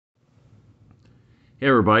Hey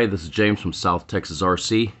everybody, this is James from South Texas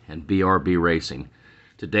RC and BRB Racing.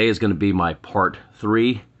 Today is going to be my part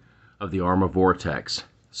 3 of the Arrma Vorteks.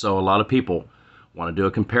 So a lot of people want to do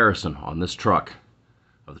a comparison on this truck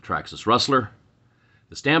of the Traxxas Rustler,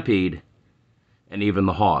 the Stampede, and even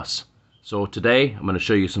the Hoss. So today I'm going to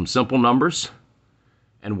show you some simple numbers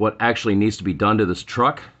and what actually needs to be done to this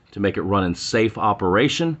truck to make it run in safe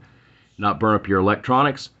operation, not burn up your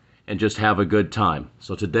electronics, and just have a good time.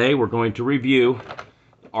 So today we're going to review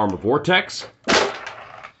Arrma Vorteks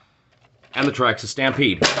and the Traxxas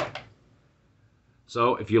Stampede.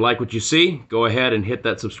 So if you like what you see, go ahead and hit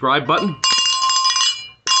that subscribe button.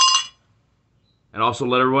 And also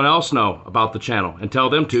let everyone else know about the channel and tell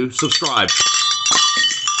them to subscribe.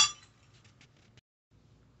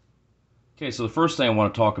 Okay, so the first thing I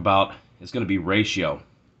want to talk about is going to be ratio.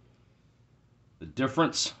 The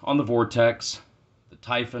difference on the Vortex, the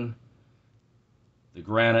Typhon, the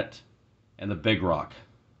Granite, and the Big Rock.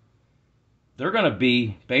 They're going to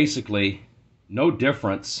be basically no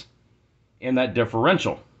difference in that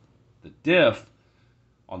differential. The diff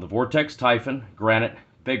on the Vortex, Typhon, Granite,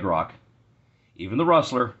 Big Rock, even the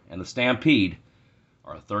Rustler, and the Stampede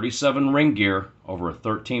are a 37 ring gear over a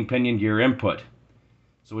 13 pinion gear input.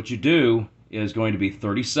 So what you do is going to be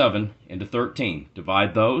 37 into 13.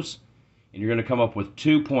 Divide those, and you're going to come up with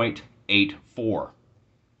 2.84.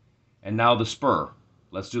 And now the spur.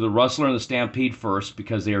 Let's do the Rustler and the Stampede first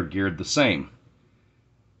because they are geared the same.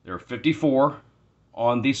 There are 54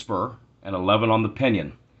 on the spur and 11 on the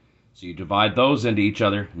pinion. So you divide those into each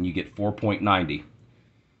other and you get 4.90.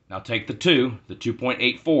 Now take the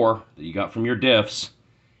 2.84 that you got from your diffs,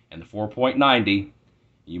 and the 4.90,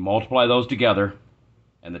 you multiply those together,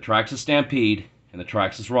 and the Traxxas Stampede and the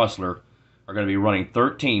Traxxas Rustler are going to be running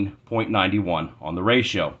 13.91 on the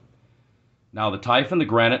ratio. Now the Typhon, the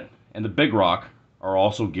Granite, and the Big Rock are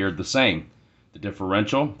also geared the same. The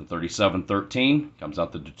differential, the 3713, comes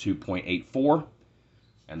out to 2.84,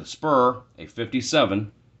 and the spur, a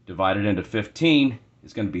 57, divided into 15,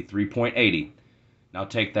 is going to be 3.80. Now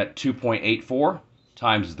take that 2.84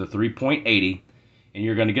 times the 3.80, and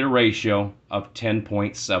you're going to get a ratio of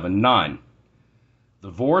 10.79.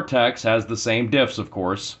 The Vortex has the same diffs, of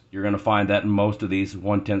course. You're going to find that in most of these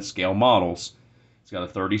 1/10 scale models. It's got a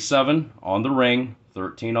 37 on the ring,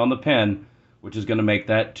 13 on the pin, which is going to make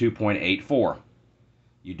that 2.84.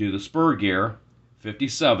 You do the spur gear,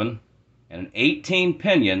 57, and an 18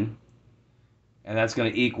 pinion, and that's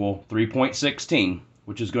going to equal 3.16,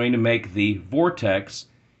 which is going to make the Vortex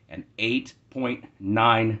an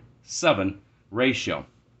 8.97 ratio.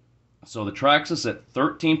 So the Traxxas at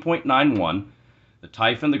 13.91, the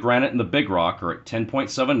Typhon, the Granite, and the Big Rock are at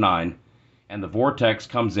 10.79, and the Vortex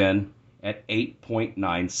comes in at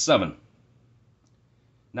 8.97.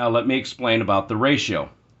 Now let me explain about the ratio.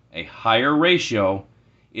 A higher ratio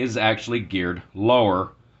is actually geared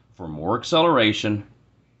lower for more acceleration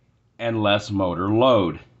and less motor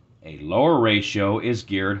load. A lower ratio is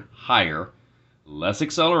geared higher, less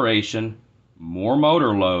acceleration, more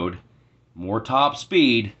motor load, more top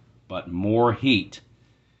speed, but more heat.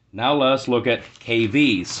 Now let's look at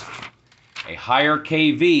KVs. A higher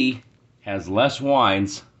KV has less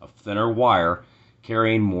winds of thinner wire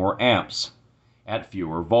carrying more amps at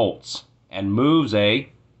fewer volts and moves a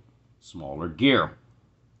smaller gear.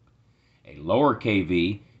 A lower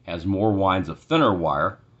KV has more winds of thinner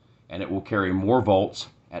wire and it will carry more volts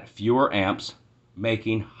at fewer amps,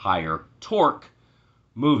 making higher torque,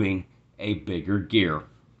 moving a bigger gear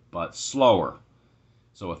but slower.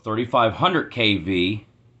 So a 3500 kV,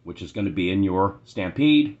 which is going to be in your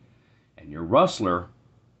Stampede and your Rustler,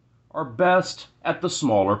 are best at the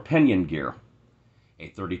smaller pinion gear. A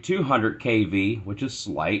 3200 kV, which is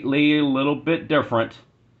slightly a little bit different,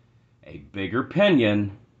 a bigger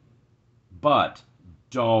pinion, but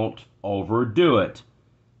don't overdo it,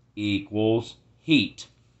 equals heat.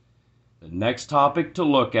 The next topic to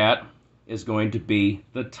look at is going to be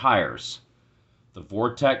the tires. The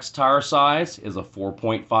Vortex tire size is a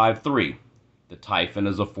 4.53. The Typhon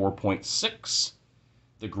is a 4.6.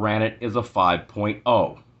 The Granite is a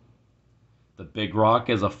 5.0. The Big Rock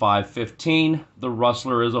is a 5.15, the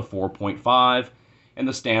Rustler is a 4.5, and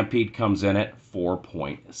the Stampede comes in at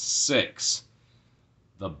 4.6.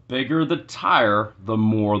 The bigger the tire, the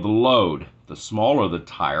more the load. The smaller the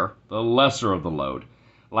tire, the lesser of the load.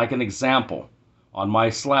 Like an example, on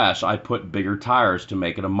my Slash, I put bigger tires to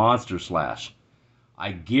make it a monster Slash.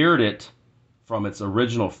 I geared it from its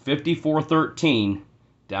original 5413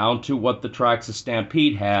 down to what the Traxxas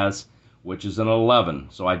Stampede has, which is an 11.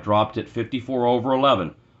 So I dropped it 54 over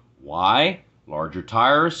 11. Why? Larger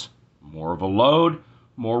tires, more of a load,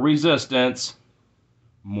 more resistance,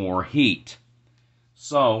 more heat.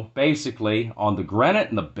 So basically, on the Granite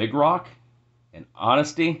and the Big Rock, in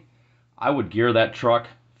honesty, I would gear that truck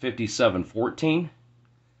 5714.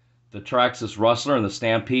 The Traxxas Rustler and the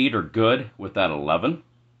Stampede are good with that 11.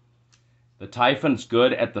 The Typhon's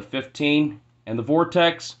good at the 15. And the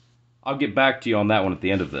Vortex, I'll get back to you on that one at the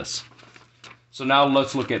end of this. So now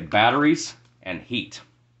let's look at batteries and heat.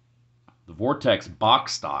 The Vortex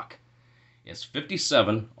box stock is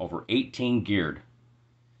 57/18 geared.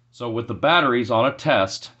 So with the batteries on a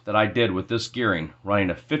test that I did with this gearing, running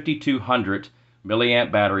a 5200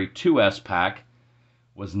 milliamp battery 2S pack,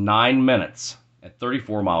 was 9 minutes at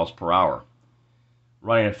 34 miles per hour.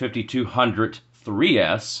 Running a 5200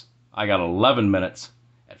 3S, I got 11 minutes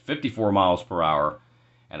at 54 miles per hour,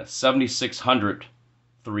 and a 7600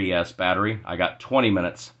 3S battery, I got 20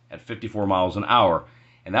 minutes at 54 miles an hour,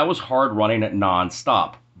 and that was hard running at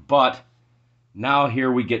non-stop. But now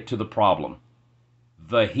here we get to the problem.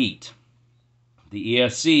 The heat. The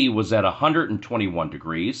ESC was at 121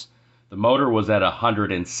 degrees. The motor was at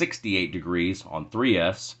 168 degrees on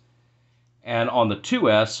 3S. And on the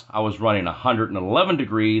 2S, I was running 111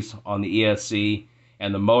 degrees on the ESC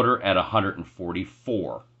and the motor at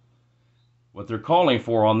 144. What they're calling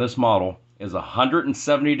for on this model is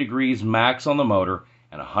 170 degrees max on the motor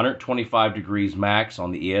and 125 degrees max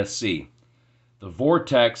on the ESC. The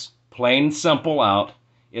Vortex, plain simple out,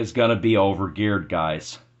 is going to be overgeared,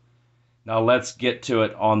 guys. Now let's get to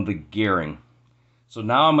it on the gearing. So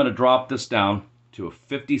now I'm going to drop this down to a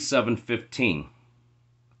 5715.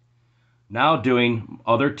 Now doing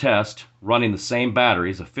other test, running the same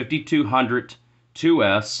batteries, a 5200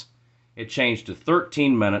 2S, it changed to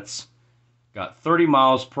 13 minutes, got 30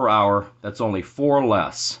 miles per hour, that's only 4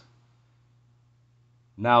 less.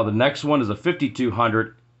 Now the next one is a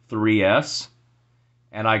 5200 3S,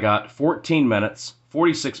 and I got 14 minutes,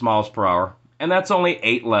 46 miles per hour, and that's only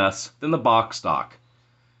 8 less than the box stock.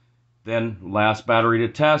 Then last battery to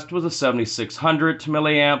test was a 7600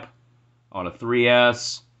 milliamp on a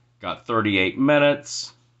 3S, got 38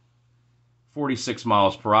 minutes, 46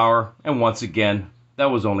 miles per hour, and once again, that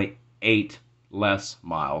was only 8 less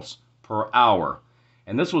miles per hour.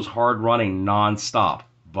 And this was hard running non-stop.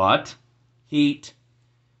 But heat,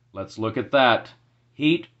 let's look at that.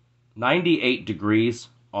 Heat, 98 degrees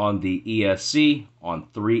on the ESC on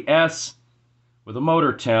 3S with a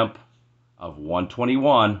motor temp of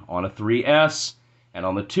 121 on a 3S, and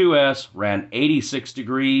on the 2S ran 86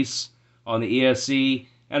 degrees on the ESC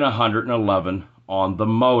and 111 on the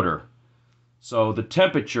motor. So the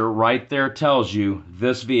temperature right there tells you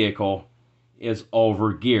this vehicle is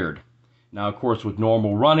overgeared. Now, of course, with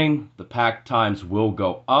normal running, the pack times will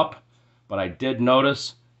go up, but I did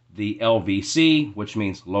notice the LVC, which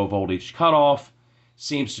means low voltage cutoff,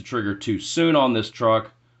 seems to trigger too soon on this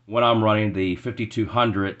truck when I'm running the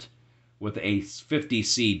 5200 with a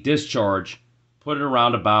 50C discharge, put it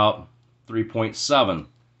around about 3.7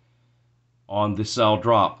 on the cell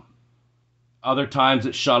drop. Other times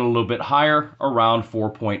it shot a little bit higher, around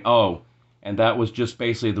 4.0, and that was just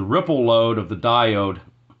basically the ripple load of the diode.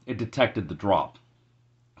 It detected the drop.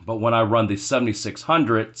 But when I run the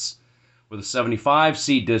 7600s with a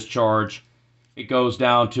 75C discharge, it goes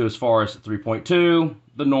down to as far as 3.2,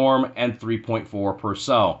 the norm, and 3.4 per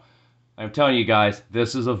cell. I'm telling you guys,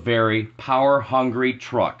 this is a very power-hungry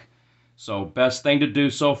truck. So best thing to do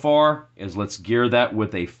so far is let's gear that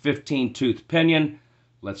with a 15-tooth pinion.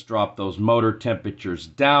 Let's drop those motor temperatures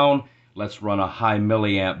down. Let's run a high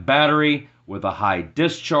milliamp battery with a high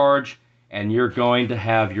discharge, and you're going to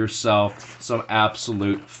have yourself some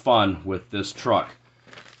absolute fun with this truck.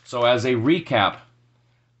 So as a recap,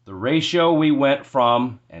 the ratio, we went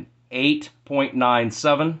from an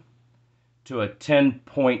 8.97 to a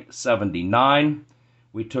 10.79.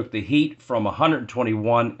 We took the heat from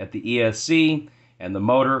 121 at the ESC and the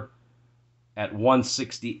motor at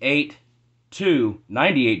 168 to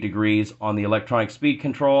 98 degrees on the electronic speed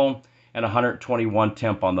control and 121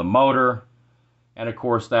 temp on the motor. And of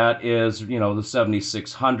course that is, the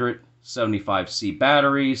 7600 75C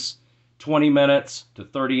batteries. 20 minutes to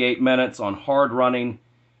 38 minutes on hard running.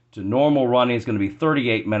 To normal running is going to be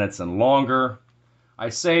 38 minutes and longer. I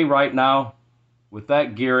say right now, with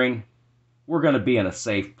that gearing, we're going to be in a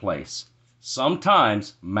safe place.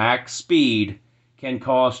 Sometimes max speed can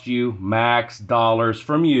cost you max dollars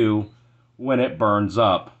from you when it burns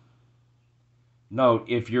up. Note,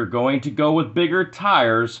 if you're going to go with bigger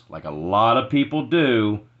tires, like a lot of people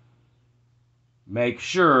do, make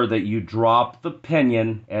sure that you drop the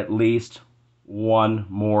pinion at least one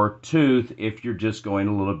more tooth if you're just going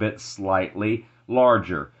a little bit slightly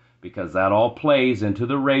larger, because that all plays into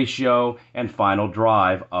the ratio and final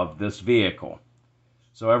drive of this vehicle.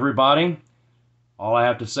 So everybody, All I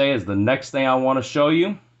have to say is the next thing I want to show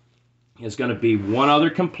you is going to be one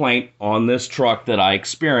other complaint on this truck that I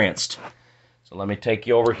experienced. So let me take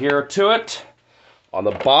you over here to it. On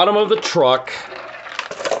the bottom of the truck,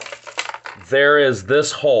 there is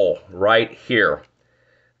this hole right here.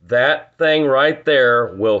 That thing right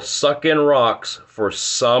there will suck in rocks for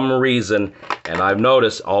some reason, and I've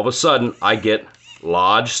noticed all of a sudden I get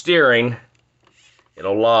lodge steering.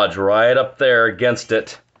 It'll lodge right up there against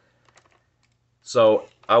it. So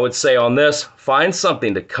I would say on this, find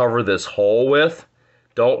something to cover this hole with.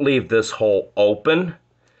 Don't leave this hole open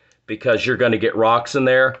because you're going to get rocks in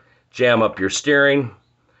there, jam up your steering.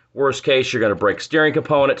 Worst case, you're going to break steering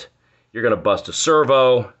component, you're going to bust a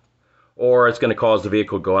servo, or it's going to cause the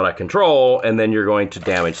vehicle to go out of control, and then you're going to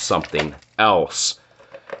damage something else.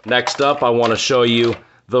 Next up, I want to show you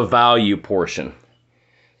the value portion.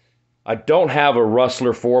 I don't have a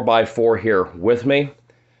Rustler 4x4 here with me,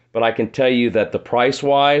 but I can tell you that the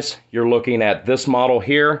price-wise, you're looking at this model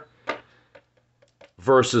here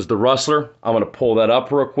versus the Rustler. I'm going to pull that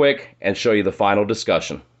up real quick and show you the final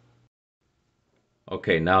discussion.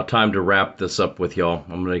 Okay, now time to wrap this up with y'all.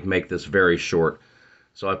 I'm going to make this very short.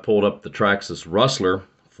 So I pulled up the Traxxas Rustler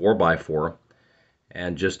 4x4,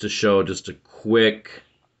 and just to show just a quick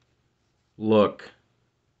look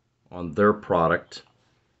on their product,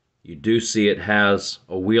 you do see it has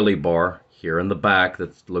a wheelie bar here in the back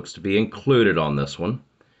that looks to be included on this one.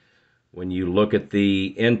 When you look at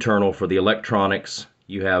the internal for the electronics,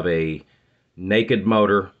 you have a naked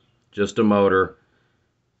motor, just a motor.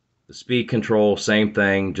 The speed control, same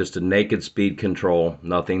thing, just a naked speed control,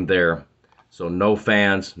 nothing there. So no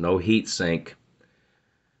fans, no heat sink.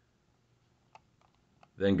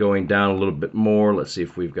 Then going down a little bit more, let's see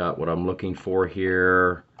if we've got what I'm looking for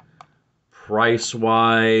here.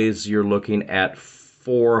 Price-wise, you're looking at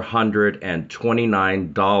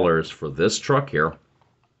 $429 for this truck here.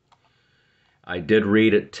 I did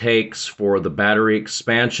read it takes for the battery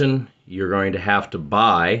expansion, you're going to have to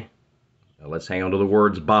buy, let's hang on to the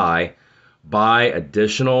words buy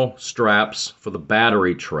additional straps for the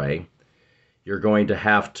battery tray. You're going to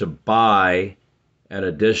have to buy an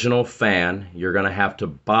additional fan. You're going to have to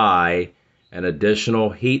buy an additional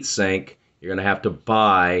heat sink. You're going to have to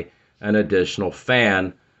buy an additional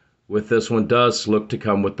fan. With this one does look to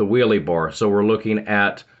come with the wheelie bar. So we're looking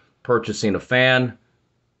at purchasing a fan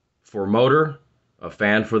for motor, a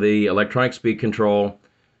fan for the electronic speed control,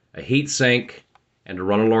 a heat sink, and to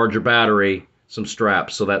run a larger battery, some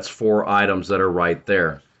straps. So that's 4 items that are right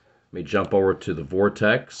there. Let me jump over to the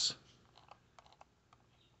Vorteks.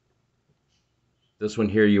 This one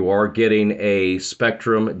here, you are getting a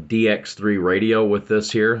Spectrum DX3 radio with this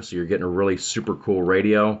here. So you're getting a really super cool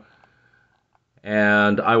radio.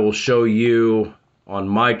 And I will show you on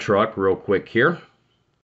my truck real quick here. Of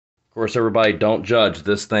course, everybody, don't judge.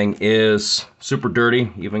 This thing is super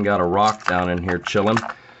dirty. Even got a rock down in here chilling.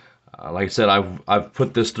 Like I said, I've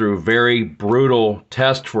put this through a very brutal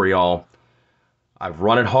test for y'all. I've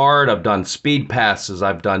run it hard. I've done speed passes.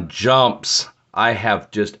 I've done jumps. I have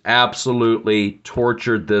just absolutely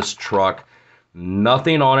tortured this truck.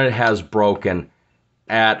 Nothing on it has broken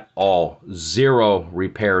at all. 0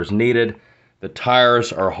 repairs needed. The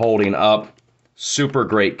tires are holding up. Super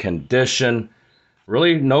great condition.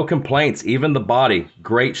 Really no complaints. Even the body,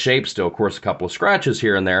 great shape still. Of course, a couple of scratches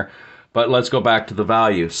here and there. But let's go back to the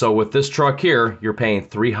value. So with this truck here, you're paying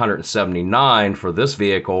 $379 for this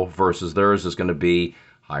vehicle versus theirs is going to be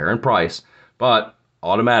higher in price. But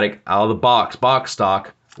automatic, out of the box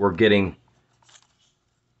stock, we're getting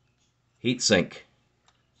heat sink.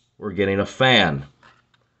 We're getting a fan.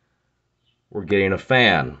 We're getting a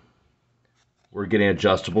fan. We're getting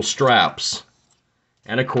adjustable straps.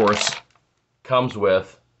 And of course, comes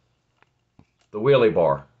with the wheelie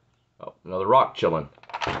bar. Oh, another rock chilling.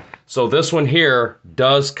 So this one here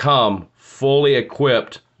does come fully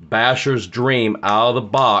equipped, Basher's dream out of the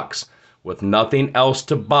box with nothing else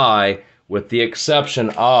to buy with the exception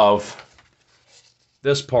of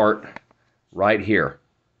this part right here.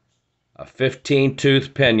 A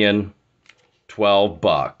 15-tooth pinion, 12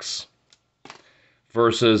 bucks.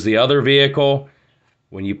 Versus the other vehicle,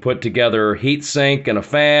 when you put together heat sink and a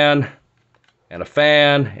fan and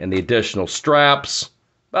the additional straps,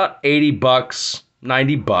 about 80 bucks,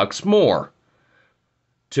 90 bucks more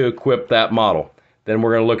to equip that model. Then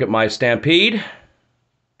we're going to look at my Stampede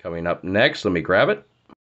coming up next. Let me grab it.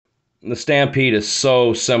 The Stampede is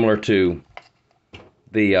so similar to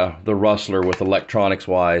the Rustler with electronics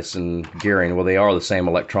wise and gearing. Well, they are the same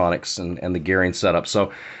electronics and the gearing setup.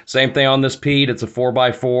 So same thing on this Pede. It's a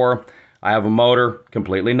 4x4. I have a motor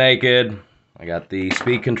completely naked. I got the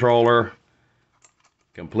speed controller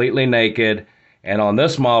completely naked. And on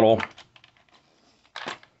this model,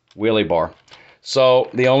 wheelie bar. So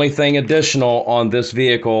the only thing additional on this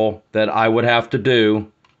vehicle that I would have to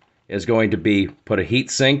do is going to be put a heat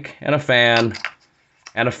sink and a fan,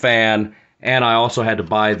 and I also had to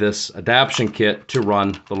buy this adaptation kit to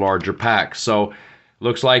run the larger pack. So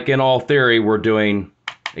looks like in all theory we're doing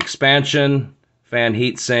expansion, fan,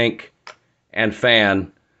 heat sink, and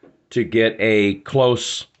fan to get a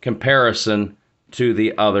close comparison to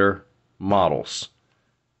the other models.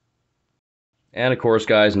 And of course,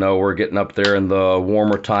 guys, know we're getting up there in the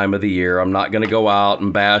warmer time of the year. I'm not going to go out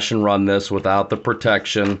and bash and run this without the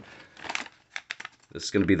protection. This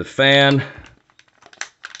is going to be the fan.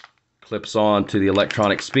 Clips on to the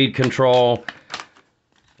electronic speed control.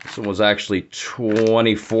 This one was actually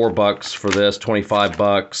 24 bucks for this, 25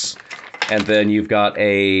 bucks. And then you've got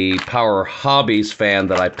a Power Hobbies fan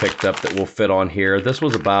that I picked up that will fit on here. This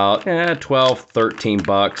was about 12, 13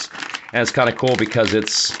 bucks. And it's kind of cool because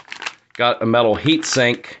it's got a metal heat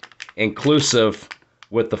sink inclusive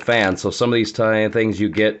with the fan. So some of these tiny things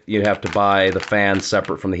you have to buy the fan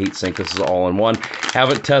separate from the heat sink. This is all in one.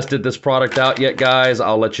 Haven't tested this product out yet, guys.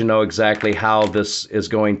 I'll let you know exactly how this is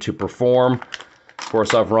going to perform. Of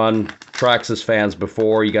course, I've run Traxxas fans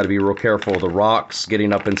before. You got to be real careful of the rocks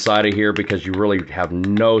getting up inside of here because you really have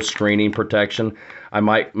no screening protection. I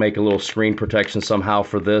might make a little screen protection somehow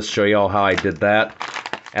for this, show you all how I did that,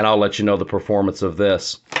 and I'll let you know the performance of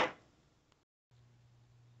this.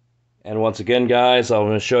 And once again, guys, I'm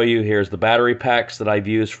going to show you, here's the battery packs that I've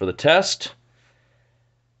used for the test.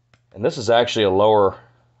 And this is actually a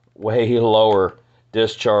way lower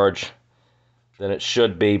discharge than it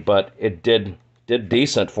should be, but it did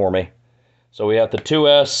decent for me. So we have the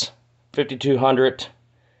 2S 5200.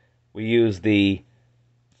 We use the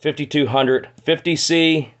 5200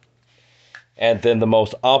 50C, and then the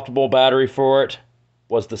most optimal battery for it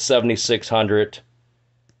was the 7600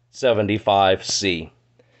 75C.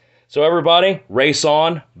 So everybody, race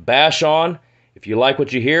on, bash on. If you like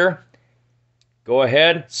what you hear, go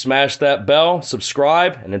ahead, smash that bell,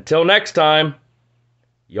 subscribe, and until next time,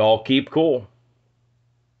 y'all keep cool.